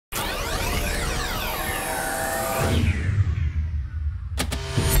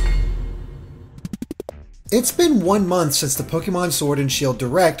It's been 1 month since the Pokémon Sword and Shield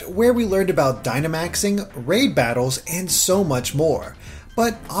Direct, where we learned about Dynamaxing, raid battles, and so much more.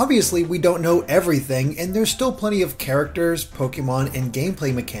 But obviously we don't know everything, and there's still plenty of characters, Pokémon, and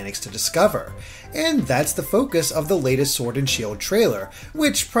gameplay mechanics to discover. And that's the focus of the latest Sword and Shield trailer,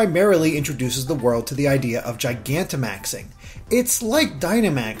 which primarily introduces the world to the idea of Gigantamaxing. It's like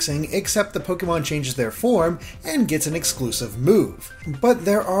Dynamaxing, except the Pokémon changes their form and gets an exclusive move. But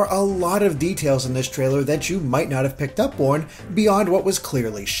there are a lot of details in this trailer that you might not have picked up on beyond what was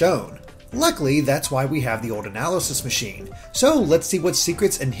clearly shown. Luckily, that's why we have the old analysis machine, so let's see what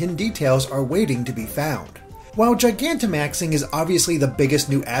secrets and hidden details are waiting to be found. While Gigantamaxing is obviously the biggest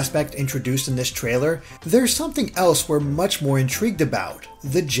new aspect introduced in this trailer, there's something else we're much more intrigued about: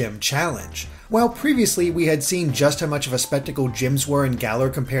 the Gym Challenge. While previously we had seen just how much of a spectacle gyms were in Galar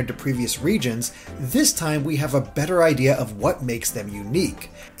compared to previous regions, this time we have a better idea of what makes them unique.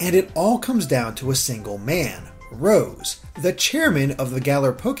 And it all comes down to a single man, Rose, the chairman of the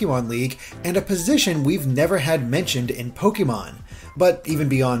Galar Pokemon League, and a position we've never had mentioned in Pokemon. But even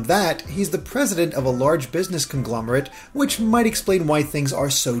beyond that, he's the president of a large business conglomerate, which might explain why things are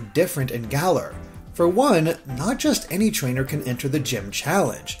so different in Galar. For one, not just any trainer can enter the Gym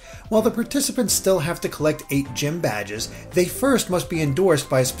Challenge. While the participants still have to collect 8 gym badges, they first must be endorsed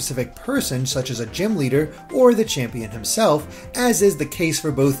by a specific person such as a gym leader or the champion himself, as is the case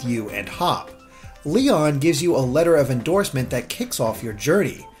for both you and Hop. Leon gives you a letter of endorsement that kicks off your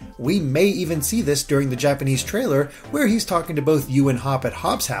journey. We may even see this during the Japanese trailer, where he's talking to both you and Hop at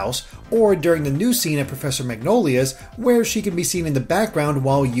Hop's house, or during the new scene at Professor Magnolia's, where she can be seen in the background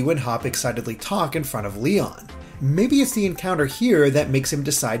while you and Hop excitedly talk in front of Leon. Maybe it's the encounter here that makes him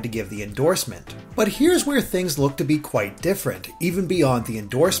decide to give the endorsement. But here's where things look to be quite different, even beyond the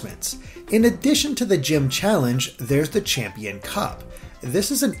endorsements. In addition to the Gym Challenge, there's the Champion Cup.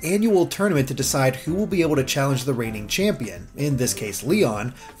 This is an annual tournament to decide who will be able to challenge the reigning champion, in this case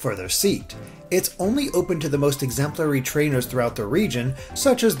Leon, for their seat. It's only open to the most exemplary trainers throughout the region,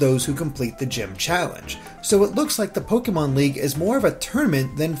 such as those who complete the Gym Challenge, so it looks like the Pokemon League is more of a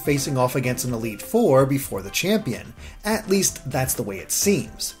tournament than facing off against an Elite Four before the champion. At least, that's the way it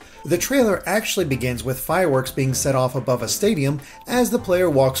seems. The trailer actually begins with fireworks being set off above a stadium as the player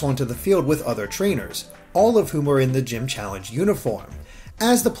walks onto the field with other trainers, all of whom are in the Gym Challenge uniform.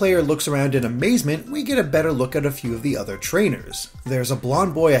 As the player looks around in amazement, we get a better look at a few of the other trainers. There's a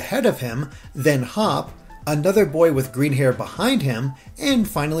blonde boy ahead of him, then Hop, another boy with green hair behind him, and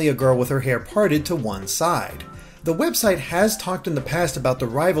finally a girl with her hair parted to one side. The website has talked in the past about the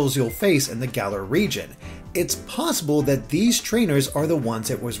rivals you'll face in the Galar region. It's possible that these trainers are the ones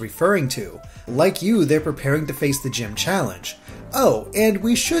it was referring to. Like you, they're preparing to face the Gym Challenge. Oh, and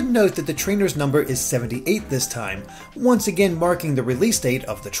we should note that the trainer's number is 78 this time, once again marking the release date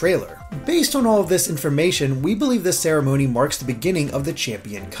of the trailer. Based on all of this information, we believe this ceremony marks the beginning of the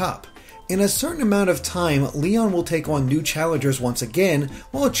Champion Cup. In a certain amount of time, Leon will take on new challengers once again,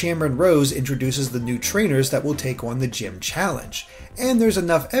 while Chairman Rose introduces the new trainers that will take on the Gym Challenge. And there's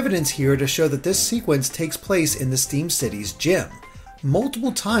enough evidence here to show that this sequence takes place in the Steam City's gym.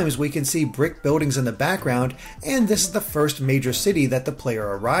 Multiple times we can see brick buildings in the background, and this is the first major city that the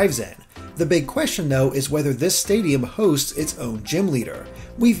player arrives in. The big question though is whether this stadium hosts its own gym leader.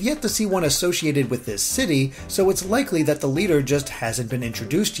 We've yet to see one associated with this city, so it's likely that the leader just hasn't been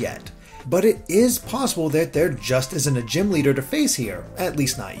introduced yet. But it is possible that there just isn't a gym leader to face here, at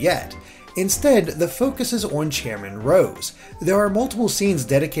least not yet. Instead, the focus is on Chairman Rose. There are multiple scenes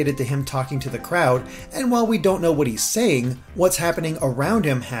dedicated to him talking to the crowd, and while we don't know what he's saying, what's happening around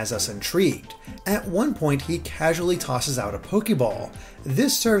him has us intrigued. At one point, he casually tosses out a Pokeball.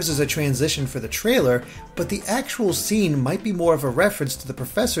 This serves as a transition for the trailer, but the actual scene might be more of a reference to the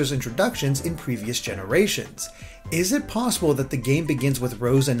professor's introductions in previous generations. Is it possible that the game begins with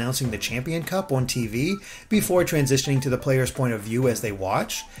Rose announcing the Champion Cup on TV before transitioning to the player's point of view as they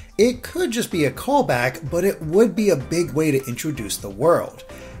watch? It could just be a callback, but it would be a big way to introduce the world.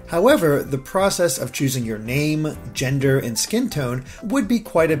 However, the process of choosing your name, gender, and skin tone would be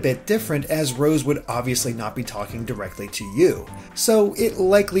quite a bit different, as Rose would obviously not be talking directly to you, so it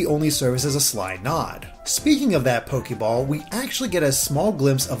likely only serves as a sly nod. Speaking of that Pokeball, we actually get a small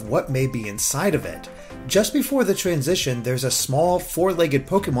glimpse of what may be inside of it. Just before the transition, there's a small, four-legged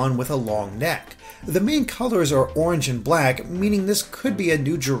Pokemon with a long neck. The main colors are orange and black, meaning this could be a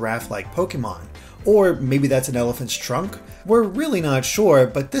new giraffe-like Pokemon. Or maybe that's an elephant's trunk? We're really not sure,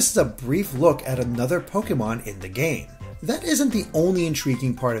 but this is a brief look at another Pokemon in the game. That isn't the only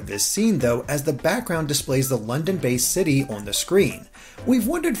intriguing part of this scene though, as the background displays the London-based city on the screen. We've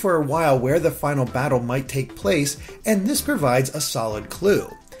wondered for a while where the final battle might take place, and this provides a solid clue.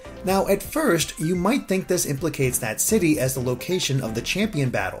 Now, at first, you might think this implicates that city as the location of the champion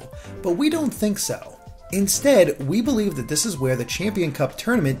battle, but we don't think so. Instead, we believe that this is where the Champion Cup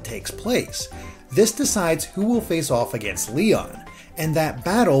tournament takes place. This decides who will face off against Leon, and that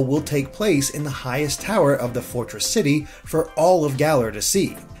battle will take place in the highest tower of the fortress city for all of Galar to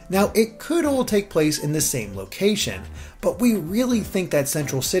see. Now, it could all take place in the same location, but we really think that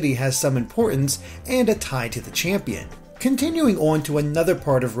Central City has some importance and a tie to the champion. Continuing on to another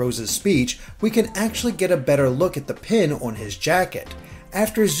part of Rose's speech, we can actually get a better look at the pin on his jacket.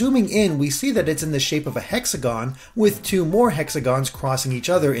 After zooming in, we see that it's in the shape of a hexagon, with 2 more hexagons crossing each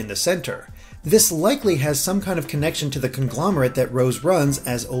other in the center. This likely has some kind of connection to the conglomerate that Rose runs,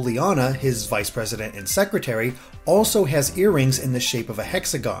 as Oleana, his vice president and secretary, also has earrings in the shape of a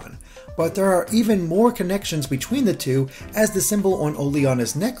hexagon. But there are even more connections between the two, as the symbol on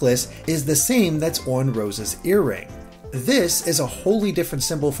Oleana's necklace is the same that's on Rose's earring. This is a wholly different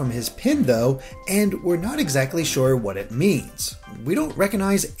symbol from his pin though, and we're not exactly sure what it means. We don't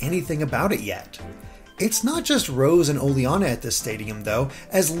recognize anything about it yet. It's not just Rose and Oleana at this stadium though,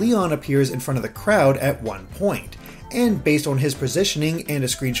 as Leon appears in front of the crowd at one point. And based on his positioning and a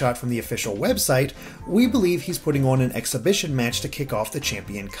screenshot from the official website, we believe he's putting on an exhibition match to kick off the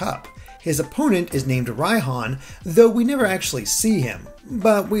Champion Cup. His opponent is named Raihan, though we never actually see him,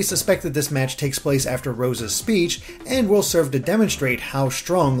 but we suspect that this match takes place after Rose's speech and will serve to demonstrate how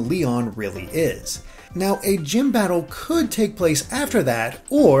strong Leon really is. Now, a gym battle could take place after that,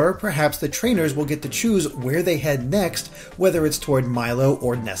 or perhaps the trainers will get to choose where they head next, whether it's toward Milo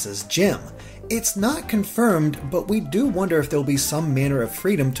or Nessa's gym. It's not confirmed, but we do wonder if there'll be some manner of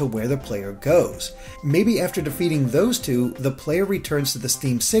freedom to where the player goes. Maybe after defeating those two, the player returns to the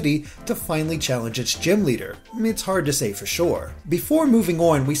Steam City to finally challenge its gym leader. It's hard to say for sure. Before moving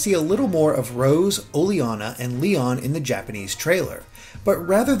on, we see a little more of Rose, Oleana, and Leon in the Japanese trailer. But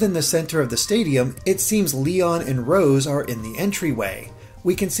rather than the center of the stadium, it seems Leon and Rose are in the entryway.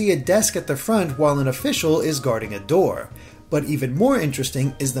 We can see a desk at the front while an official is guarding a door. But even more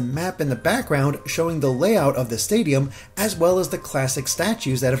interesting is the map in the background showing the layout of the stadium, as well as the classic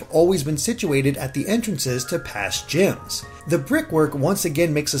statues that have always been situated at the entrances to past gyms. The brickwork once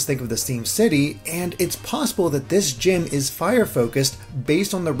again makes us think of the Steam City, and it's possible that this gym is fire-focused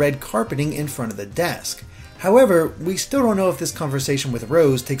based on the red carpeting in front of the desk. However, we still don't know if this conversation with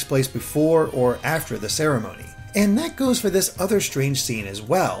Rose takes place before or after the ceremony. And that goes for this other strange scene as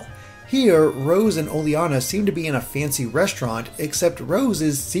well. Here, Rose and Oleana seem to be in a fancy restaurant, except Rose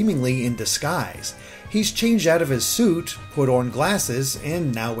is seemingly in disguise. He's changed out of his suit, put on glasses,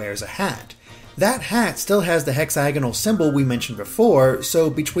 and now wears a hat. That hat still has the hexagonal symbol we mentioned before, so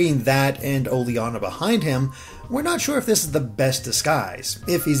between that and Oleana behind him, we're not sure if this is the best disguise,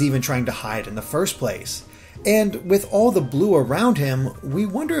 if he's even trying to hide in the first place. And with all the blue around him, we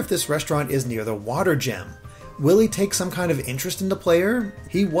wonder if this restaurant is near the water gem. Will he take some kind of interest in the player?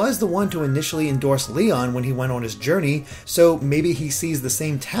 He was the one to initially endorse Leon when he went on his journey, so maybe he sees the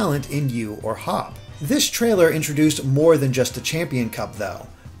same talent in you or Hop. This trailer introduced more than just a Champion Cup though.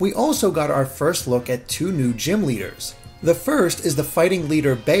 We also got our first look at 2 new gym leaders. The first is the fighting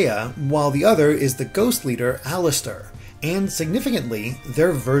leader Bea, while the other is the ghost leader Alistair. And significantly,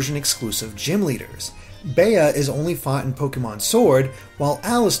 they're version exclusive gym leaders. Bea is only fought in Pokémon Sword, while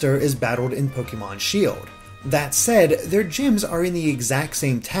Alistair is battled in Pokémon Shield. That said, their gyms are in the exact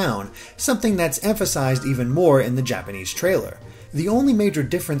same town, something that's emphasized even more in the Japanese trailer. The only major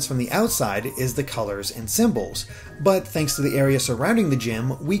difference from the outside is the colors and symbols, but thanks to the area surrounding the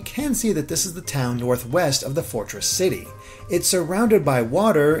gym, we can see that this is the town northwest of the fortress city. It's surrounded by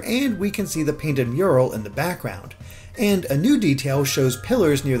water, and we can see the painted mural in the background. And a new detail shows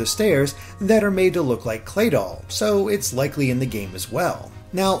pillars near the stairs that are made to look like Claydol, so it's likely in the game as well.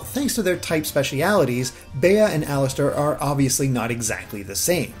 Now, thanks to their type specialities, Bea and Alistair are obviously not exactly the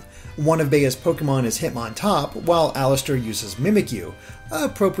same. One of Bea's Pokemon is Hitmontop, while Alistair uses Mimikyu,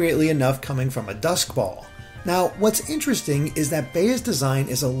 appropriately enough coming from a Dusk Ball. Now, what's interesting is that Bea's design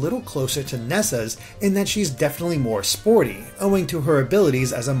is a little closer to Nessa's in that she's definitely more sporty, owing to her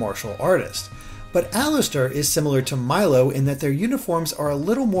abilities as a martial artist. But Alistair is similar to Milo in that their uniforms are a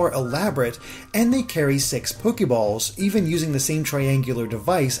little more elaborate and they carry 6 Pokeballs, even using the same triangular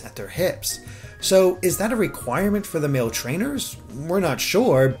device at their hips. So is that a requirement for the male trainers? We're not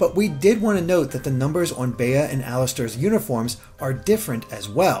sure, but we did want to note that the numbers on Bea and Alistair's uniforms are different as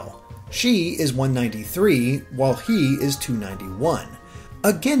well. She is 193, while he is 291.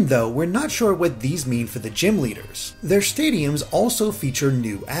 Again though, we're not sure what these mean for the gym leaders. Their stadiums also feature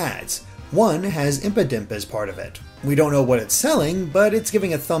new ads. One has Impidimp as part of it. We don't know what it's selling, but it's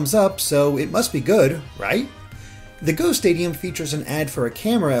giving a thumbs up, so it must be good, right? The Go Stadium features an ad for a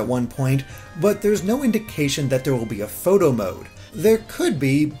camera at one point, but there's no indication that there will be a photo mode. There could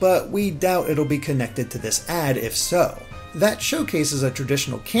be, but we doubt it'll be connected to this ad if so. That showcases a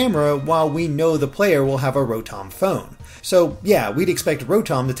traditional camera while we know the player will have a Rotom phone. So yeah, we'd expect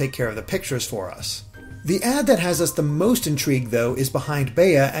Rotom to take care of the pictures for us. The ad that has us the most intrigued though is behind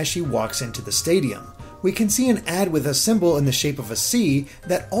Bea as she walks into the stadium. We can see an ad with a symbol in the shape of a C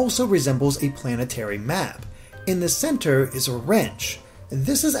that also resembles a planetary map. In the center is a wrench.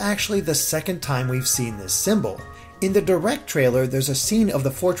 This is actually the second time we've seen this symbol. In the direct trailer, there's a scene of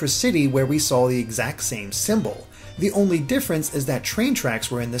the Fortress City where we saw the exact same symbol. The only difference is that train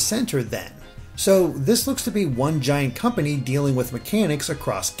tracks were in the center then. So this looks to be one giant company dealing with mechanics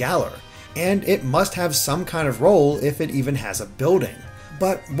across Galar. And it must have some kind of role if it even has a building.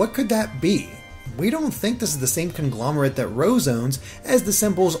 But what could that be? We don't think this is the same conglomerate that Rose owns, as the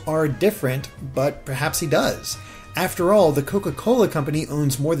symbols are different, but perhaps he does. After all, the Coca-Cola company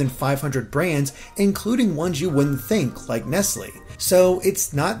owns more than 500 brands, including ones you wouldn't think, like Nestle. So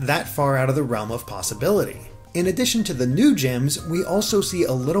it's not that far out of the realm of possibility. In addition to the new gyms, we also see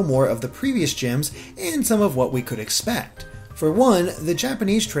a little more of the previous gyms and some of what we could expect. For one, the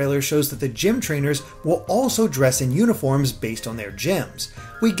Japanese trailer shows that the gym trainers will also dress in uniforms based on their gyms.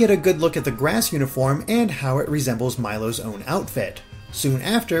 We get a good look at the grass uniform and how it resembles Milo's own outfit. Soon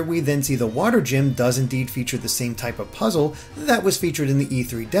after, we then see the water gym does indeed feature the same type of puzzle that was featured in the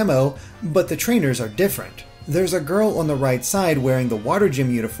E3 demo, but the trainers are different. There's a girl on the right side wearing the water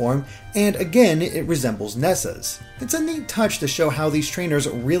gym uniform, and again it resembles Nessa's. It's a neat touch to show how these trainers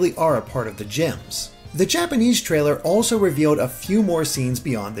really are a part of the gyms. The Japanese trailer also revealed a few more scenes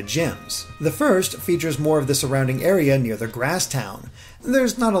beyond the gyms. The first features more of the surrounding area near the grass town.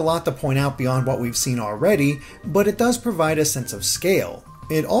 There's not a lot to point out beyond what we've seen already, but it does provide a sense of scale.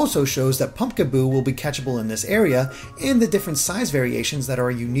 It also shows that Pumpkaboo will be catchable in this area, and the different size variations that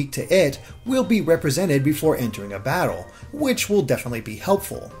are unique to it will be represented before entering a battle, which will definitely be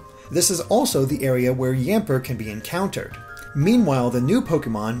helpful. This is also the area where Yamper can be encountered. Meanwhile, the new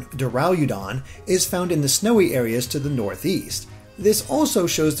Pokemon, Duraludon, is found in the snowy areas to the northeast. This also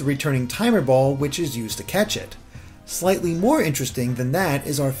shows the returning Timer Ball, which is used to catch it. Slightly more interesting than that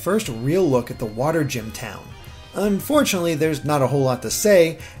is our first real look at the Water Gym town. Unfortunately, there's not a whole lot to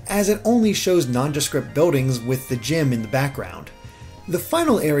say, as it only shows nondescript buildings with the gym in the background. The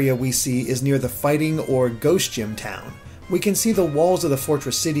final area we see is near the Fighting or Ghost Gym town. We can see the walls of the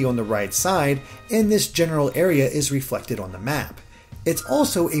Fortress City on the right side, and this general area is reflected on the map. It's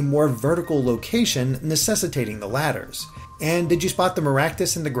also a more vertical location, necessitating the ladders. And did you spot the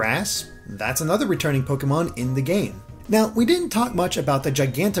Maractus in the grass? That's another returning Pokemon in the game. Now, we didn't talk much about the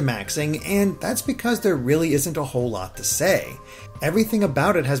Gigantamaxing, and that's because there really isn't a whole lot to say. Everything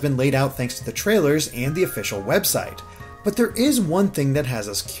about it has been laid out thanks to the trailers and the official website. But there is one thing that has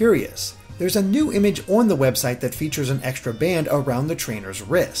us curious. There's a new image on the website that features an extra band around the trainer's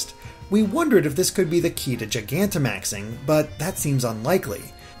wrist. We wondered if this could be the key to Gigantamaxing, but that seems unlikely.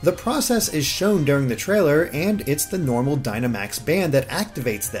 The process is shown during the trailer, and it's the normal Dynamax band that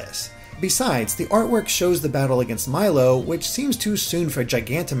activates this. Besides, the artwork shows the battle against Milo, which seems too soon for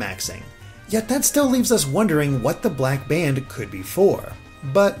Gigantamaxing. Yet that still leaves us wondering what the black band could be for.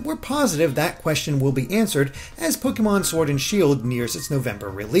 But we're positive that question will be answered as Pokémon Sword and Shield nears its November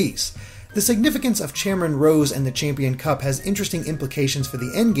release. The significance of Chairman Rose and the Champion Cup has interesting implications for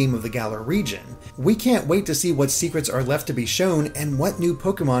the endgame of the Galar region. We can't wait to see what secrets are left to be shown and what new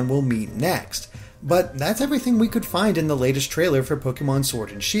Pokemon we'll meet next. But that's everything we could find in the latest trailer for Pokémon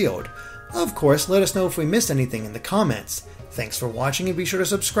Sword and Shield. Of course, let us know if we missed anything in the comments. Thanks for watching, and be sure to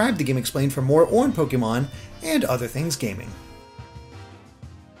subscribe to Game Explained for more on Pokemon and other things gaming.